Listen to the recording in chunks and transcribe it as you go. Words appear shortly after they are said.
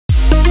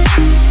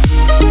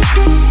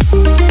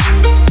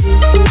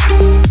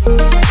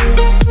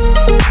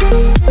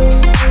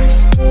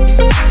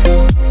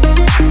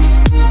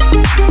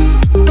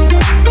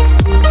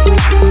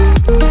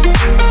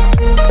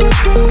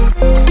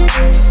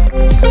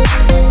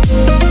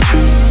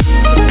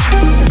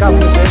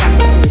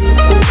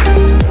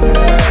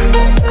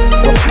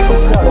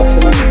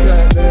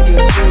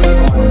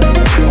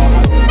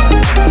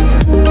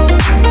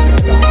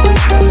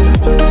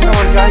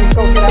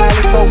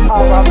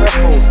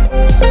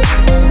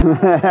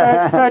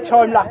Third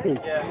time lucky.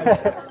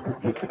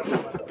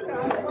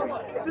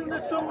 Isn't there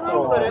some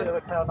rule that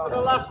for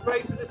the last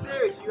race of the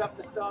series you have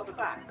to start the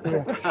back?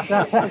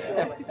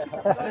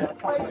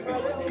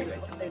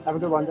 Have a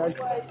good one, Dave.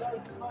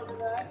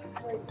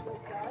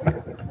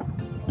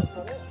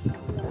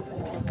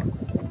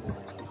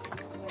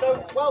 So,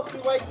 whilst we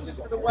wait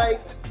just for the wave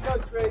to go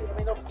through, I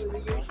mean,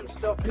 obviously the usual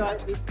stuff,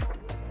 like it's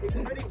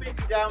pretty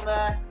busy down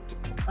there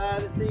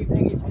this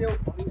evening.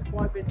 It's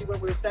quite busy when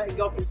we were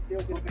setting up. It's still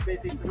going to be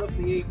busy. It's a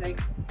lovely evening.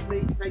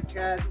 Please take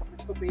care.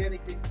 There could be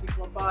anything.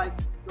 People on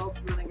bikes,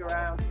 dogs running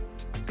around.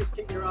 Just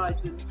keep your eyes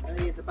and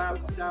ears about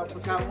yourself.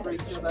 Look out for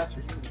each other.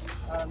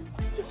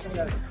 Just, you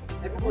know,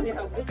 everybody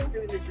else is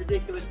doing this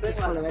ridiculous thing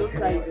like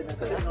Sundays and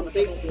sitting on the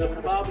beach and having a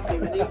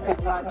barbecue and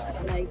eating like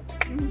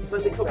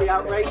when they could be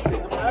out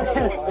racing. I don't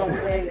know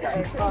what's going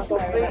on. So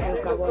please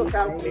look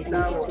out for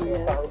yourself.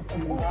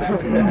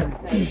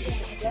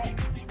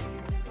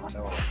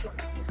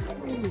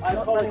 I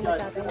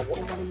apologise.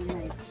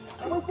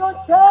 We've got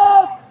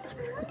Charles!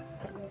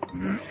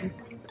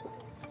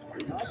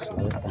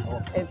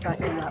 In fact,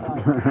 you're not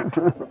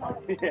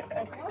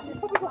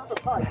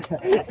right.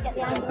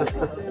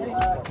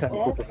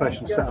 Technical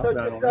professional setup So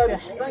now.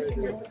 just thank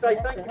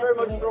you very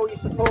much for all your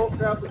support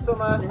throughout the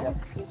summer.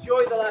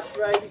 Enjoy the last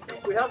race.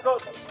 We have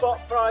got some spot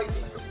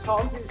prizes from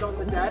Tom, who's on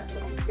the desk.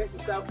 You can get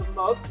yourself a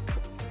mug.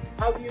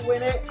 How do you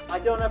win it? I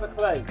don't have a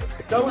clue.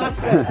 Don't ask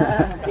him.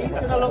 He's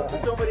going to look for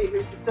somebody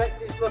who's the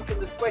sexiest looking,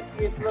 the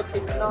sweatiest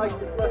looking, the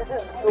nicest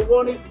looking, the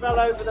one who fell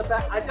over the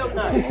back. I don't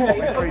know.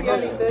 It could be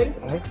anything.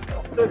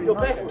 So if your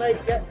best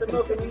mate gets a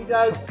mug and you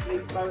don't,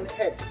 please phone it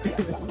in.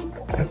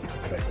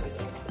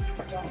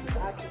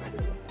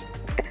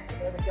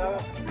 There we go.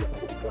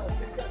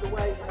 Just the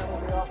wave and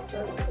we're off.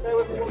 Stay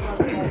with me one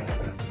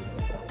moment.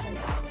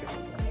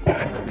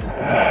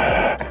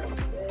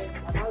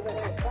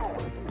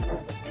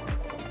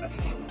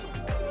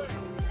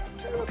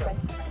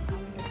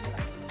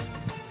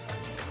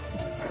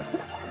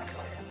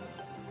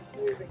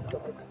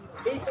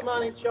 He's the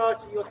man in charge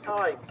of your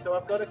time, so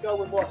I've got to go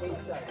with what he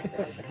says.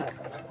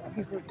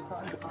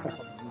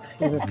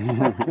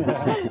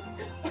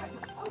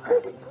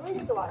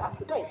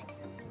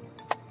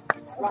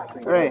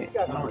 Great.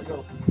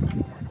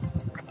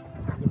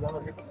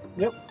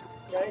 Yep.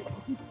 Okay.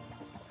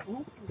 See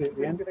you at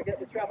the end. Going to get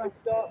the traffic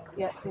stop?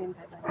 Yeah, soon.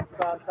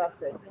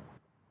 Fantastic.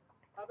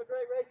 Have a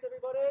great race,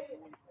 everybody.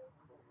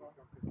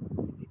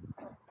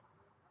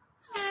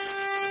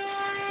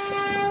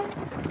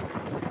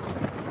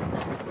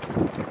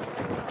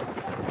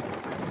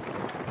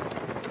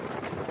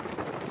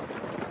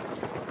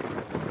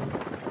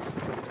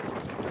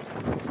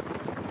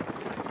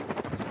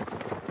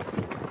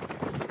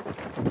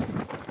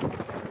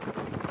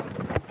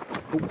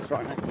 Oh,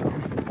 sorry, mate.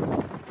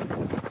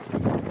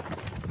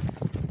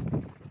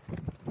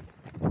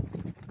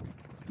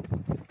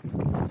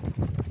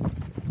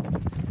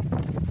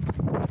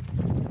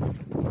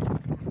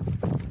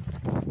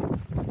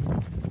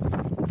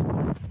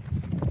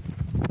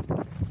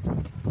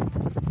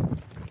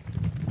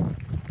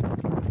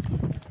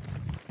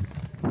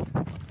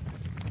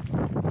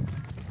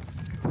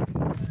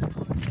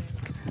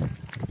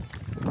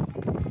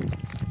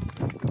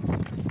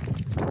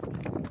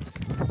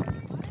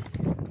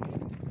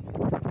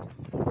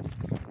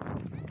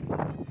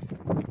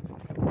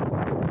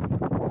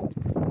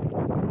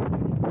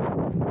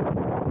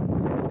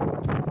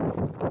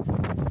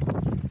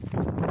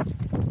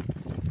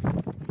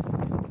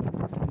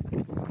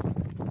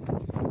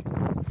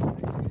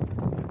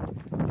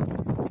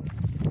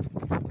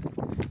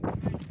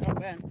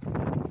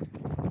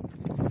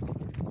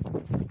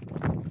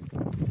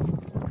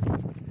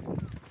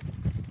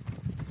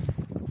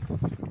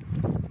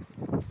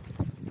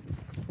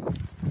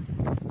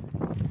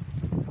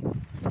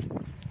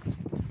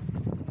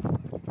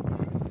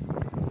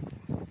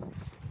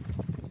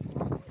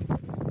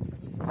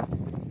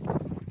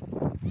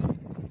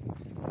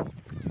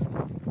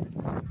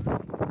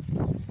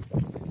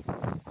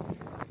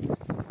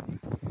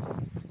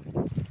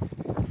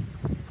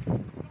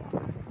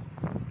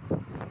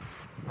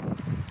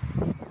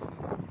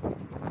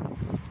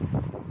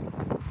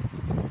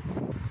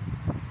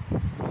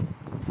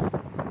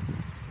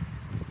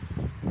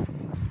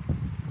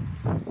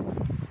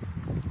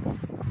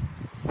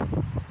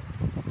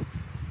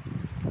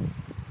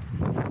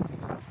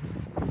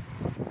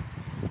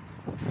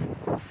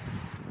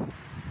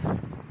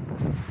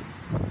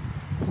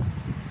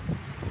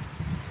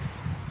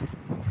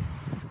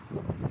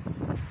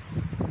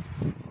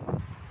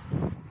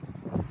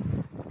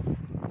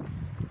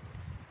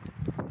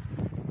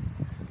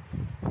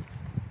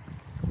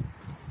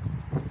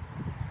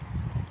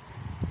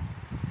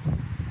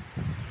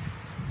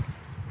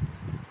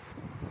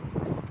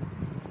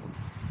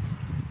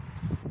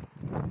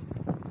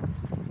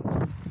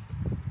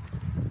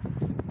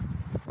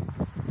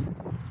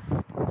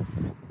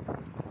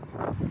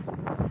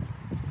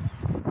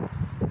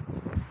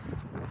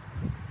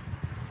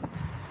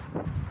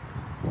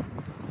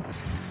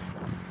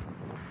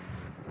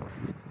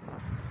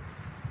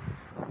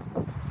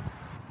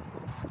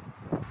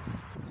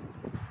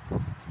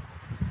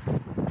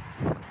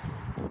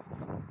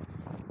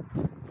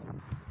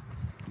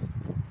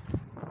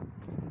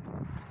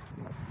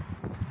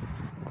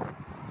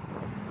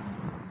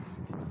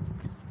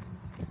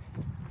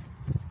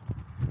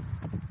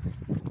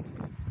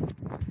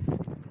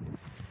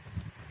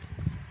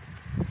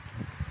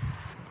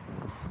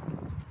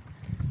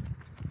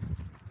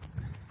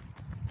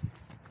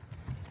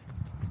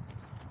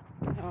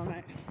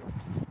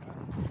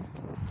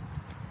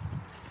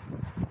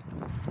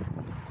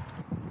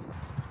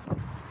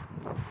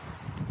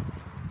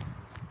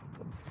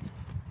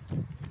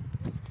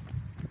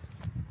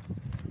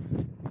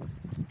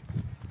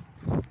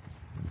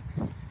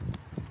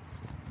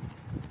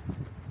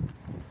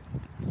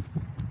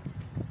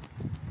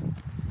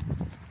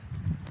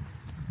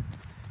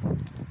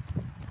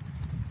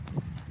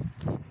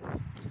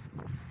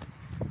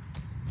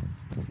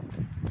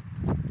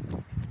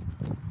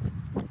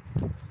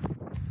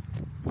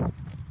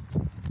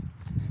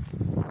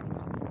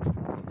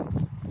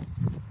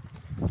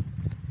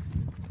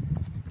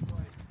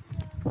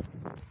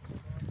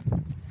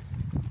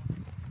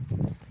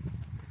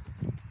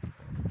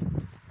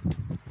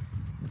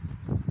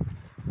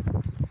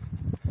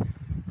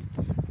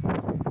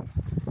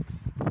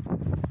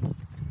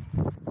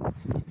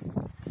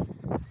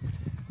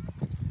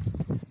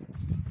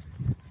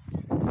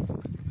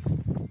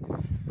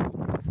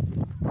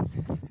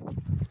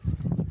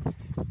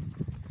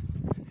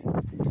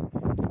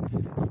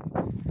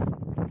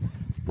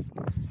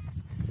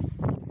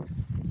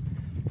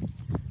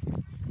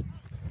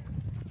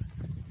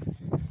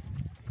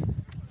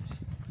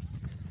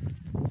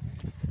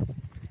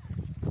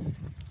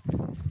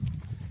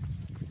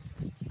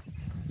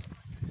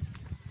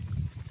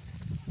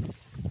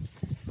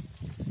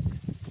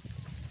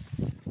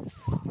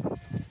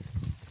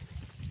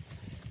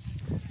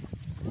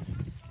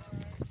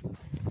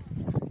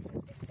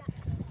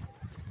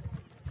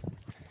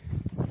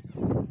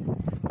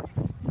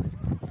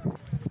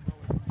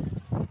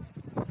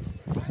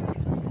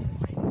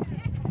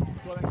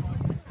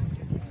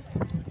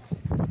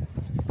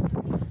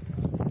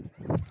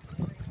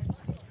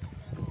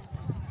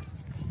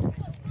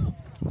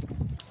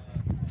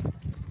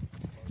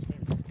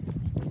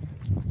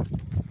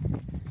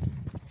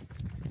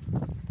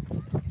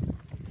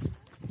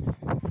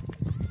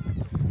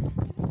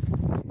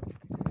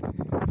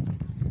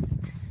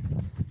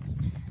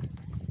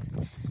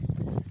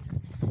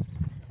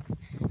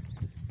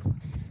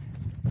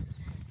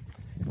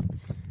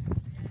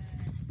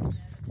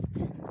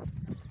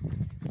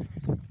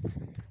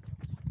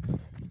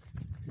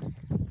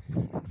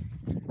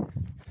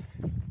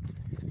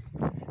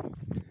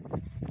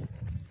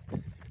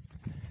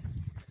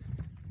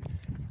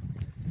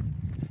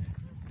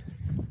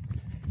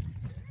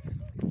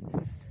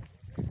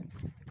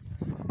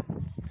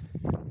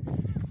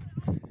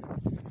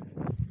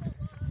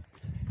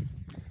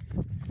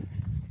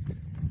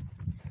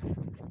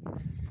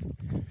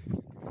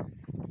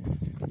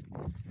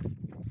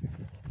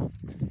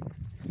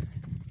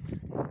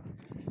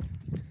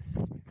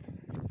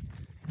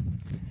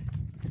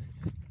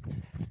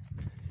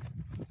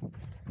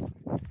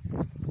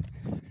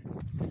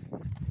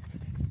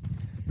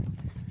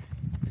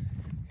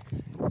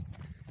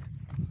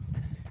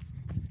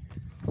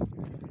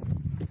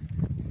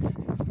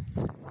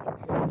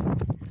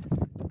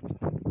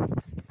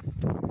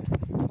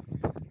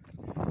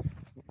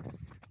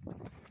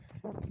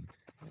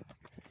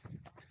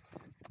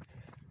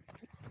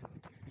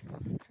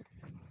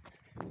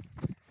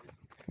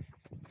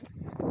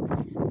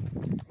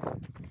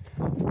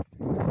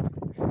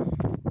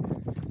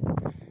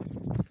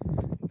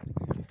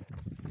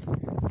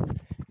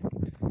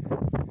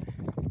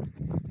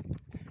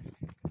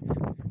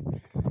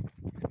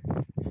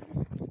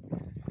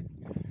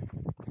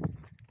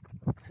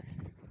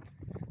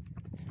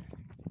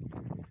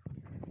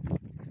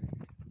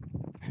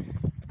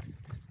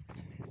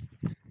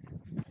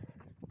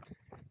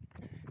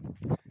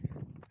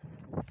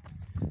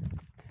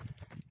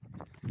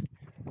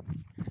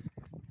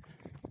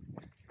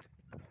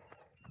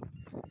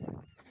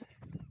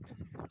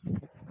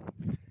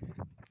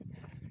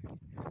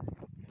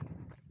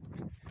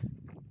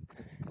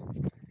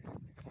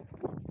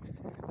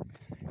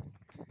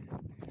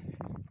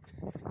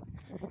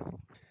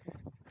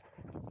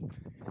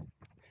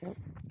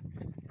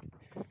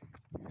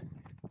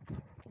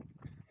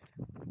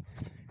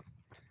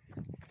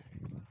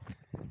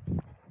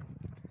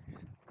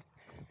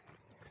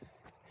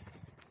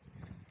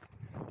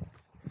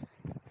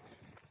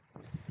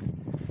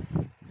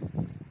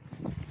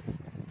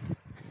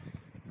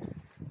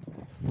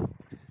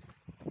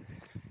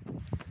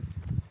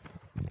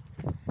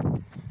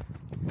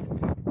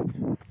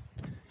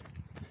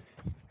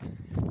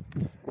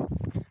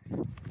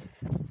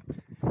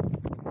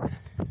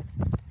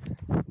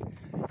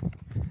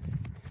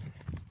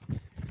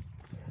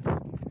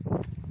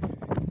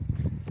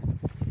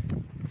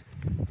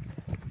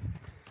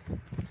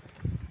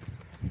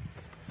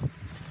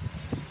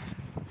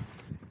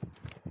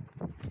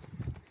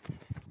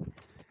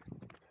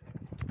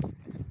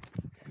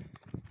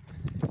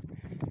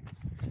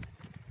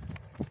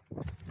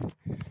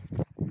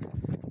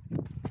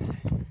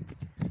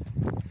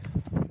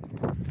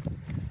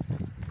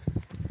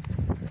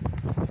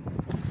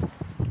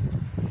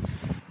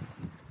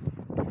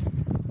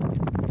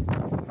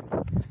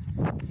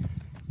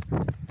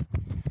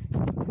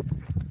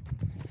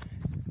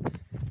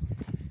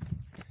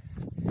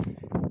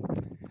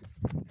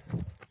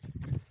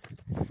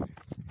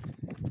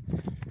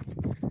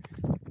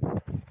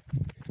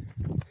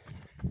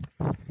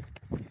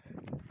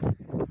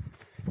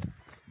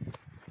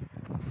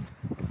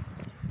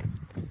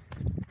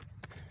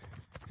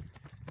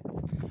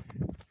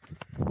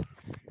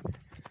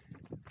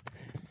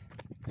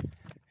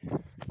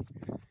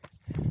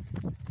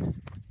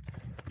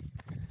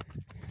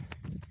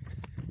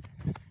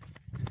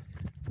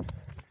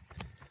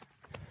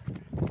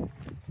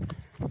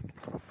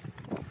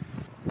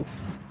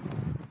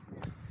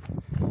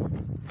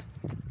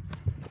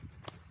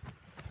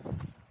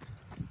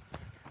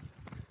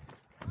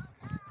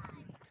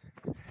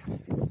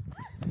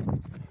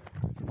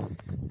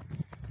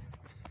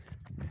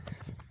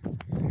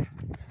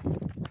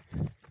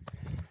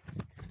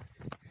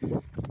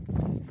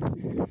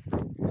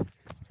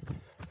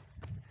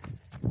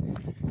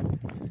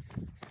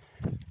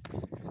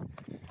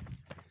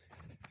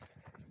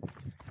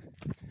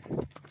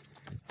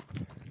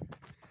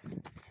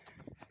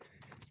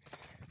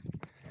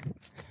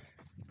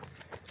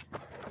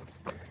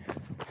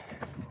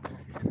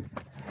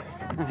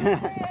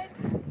 I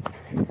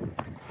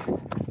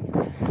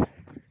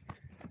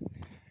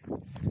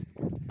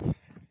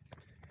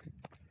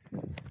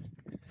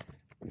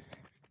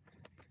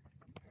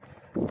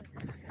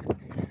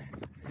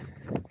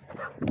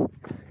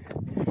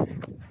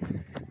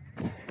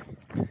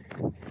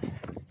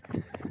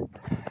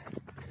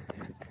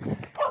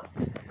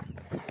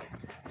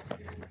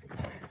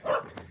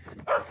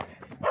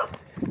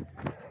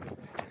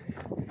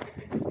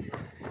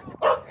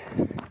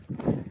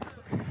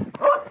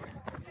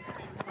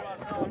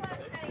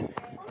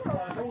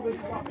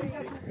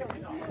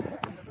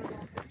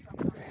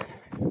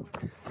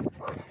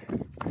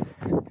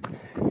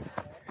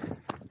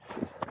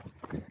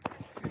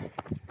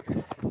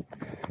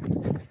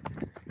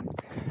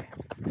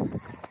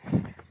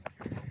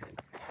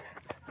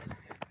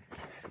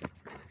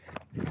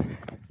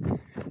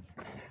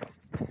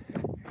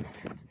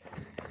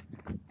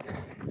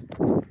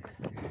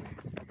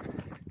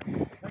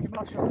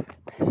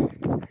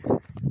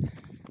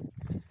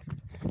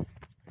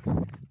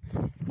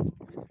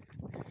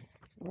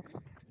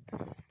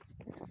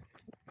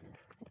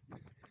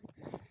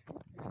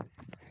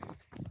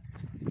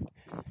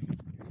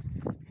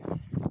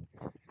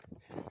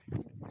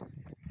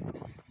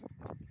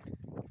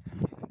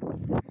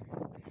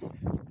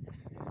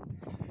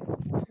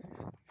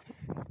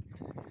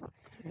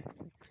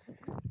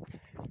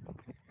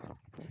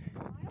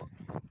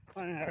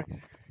know.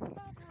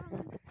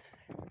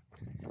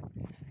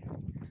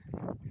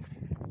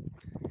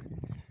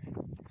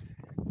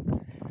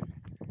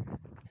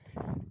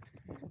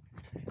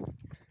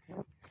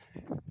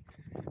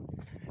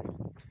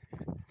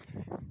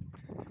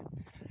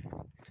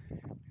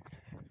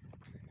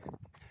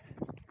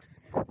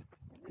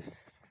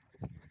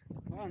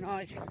 Oh,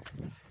 nice.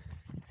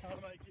 How do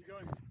I keep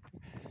going?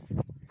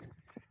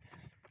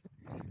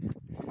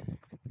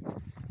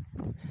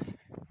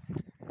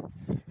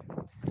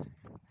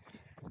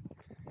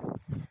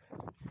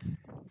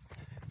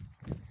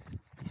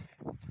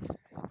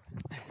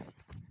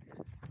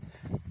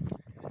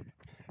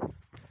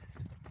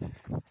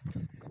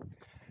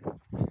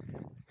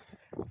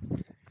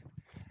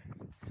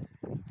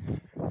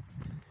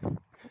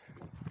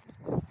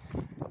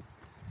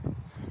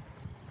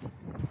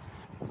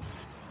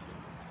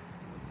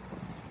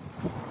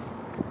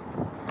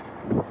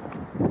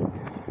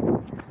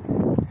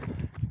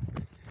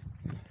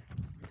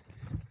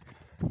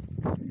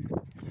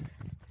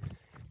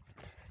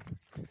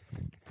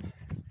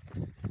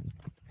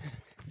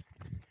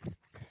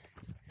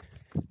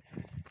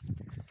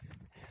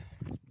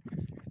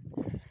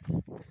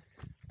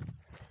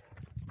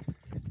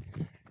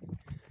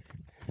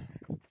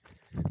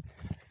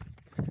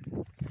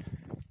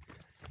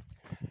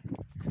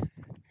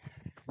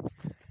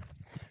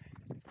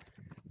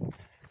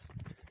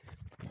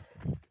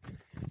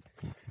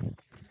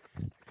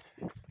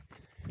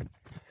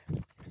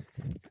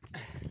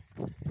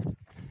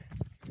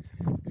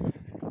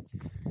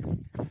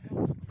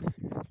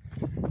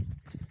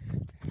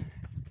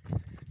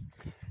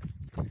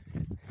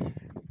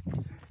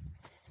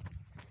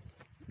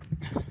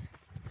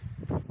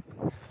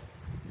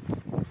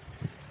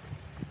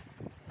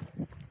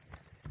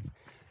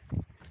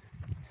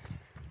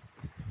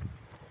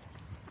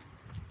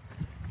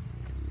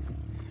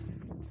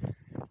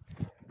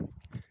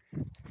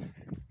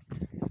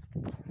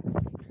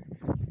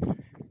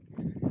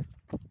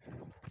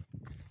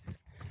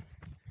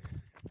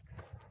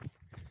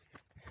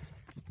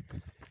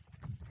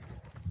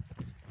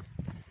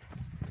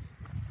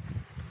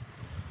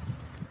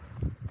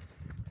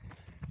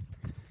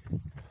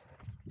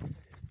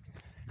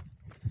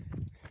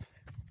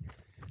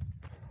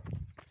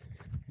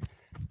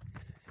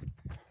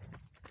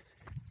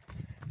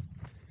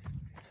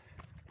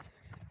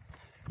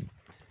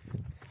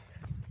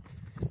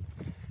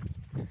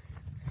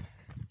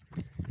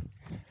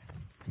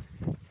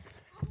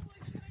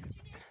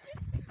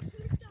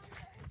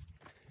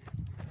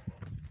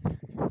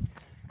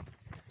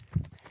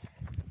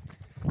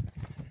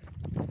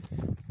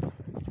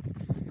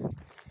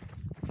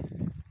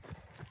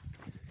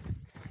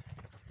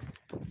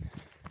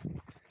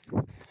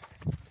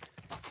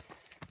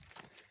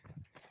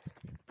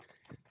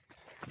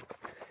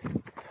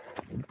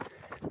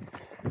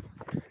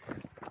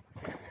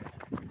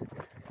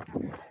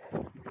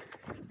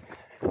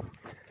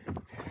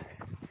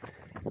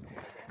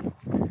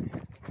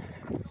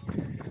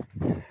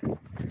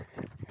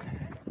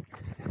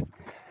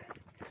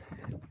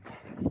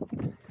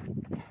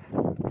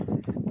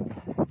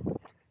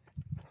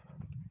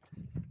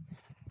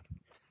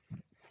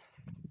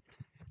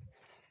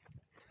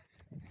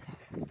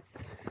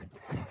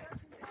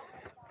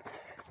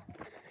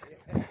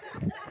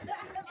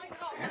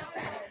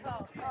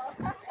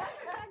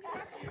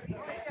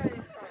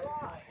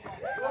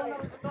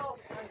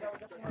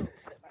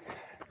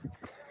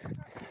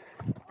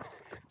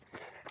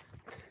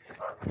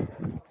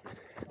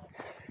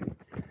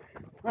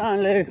 Come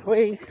on, Luke,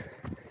 we.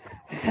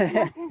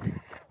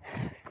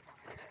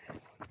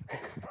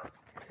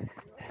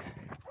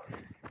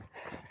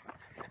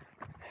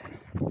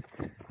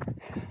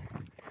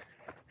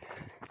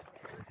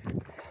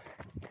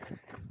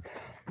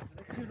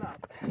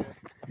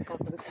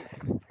 Confidence.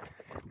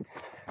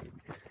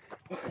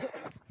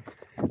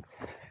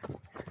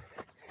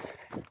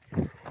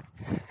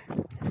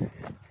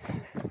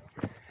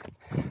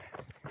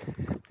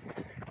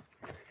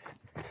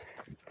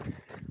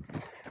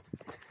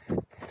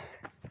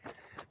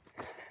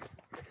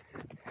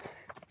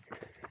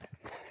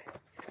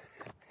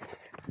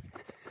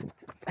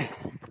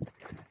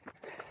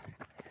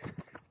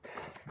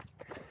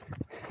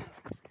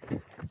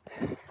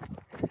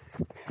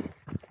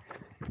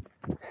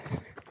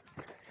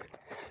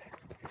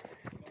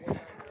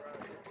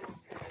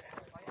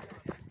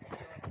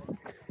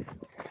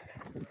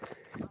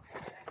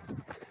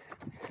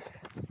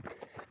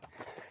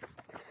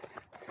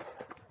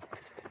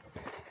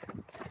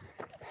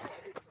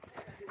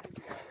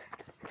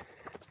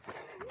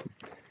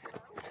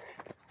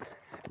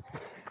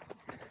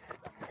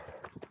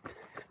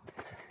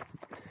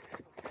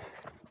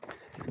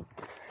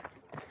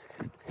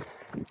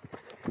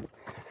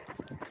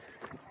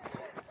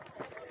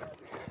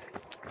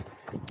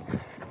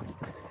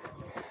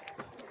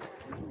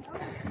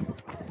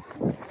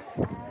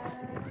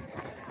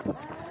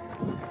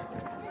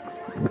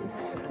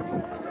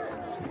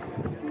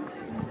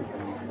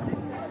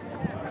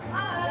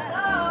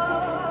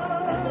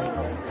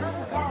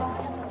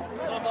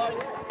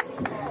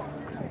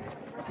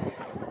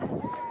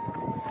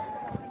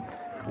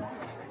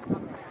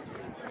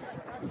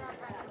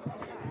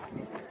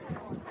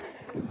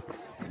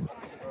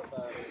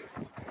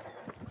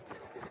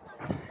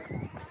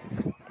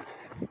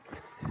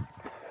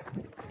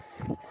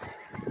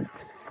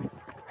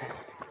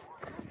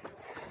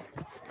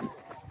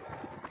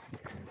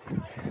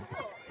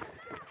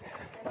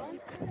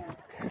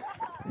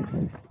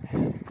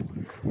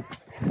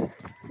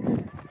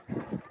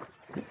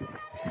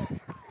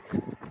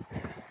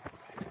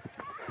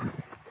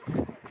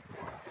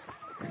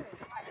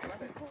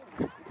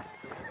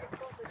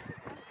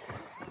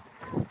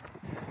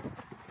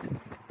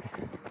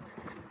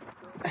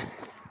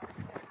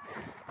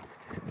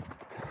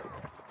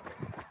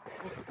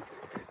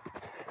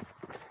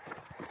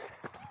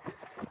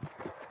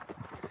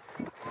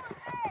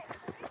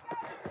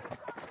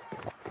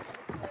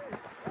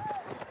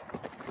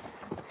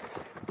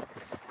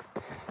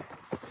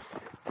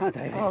 Come on,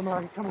 David. Oh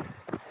man, come on.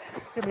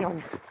 Get me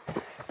on.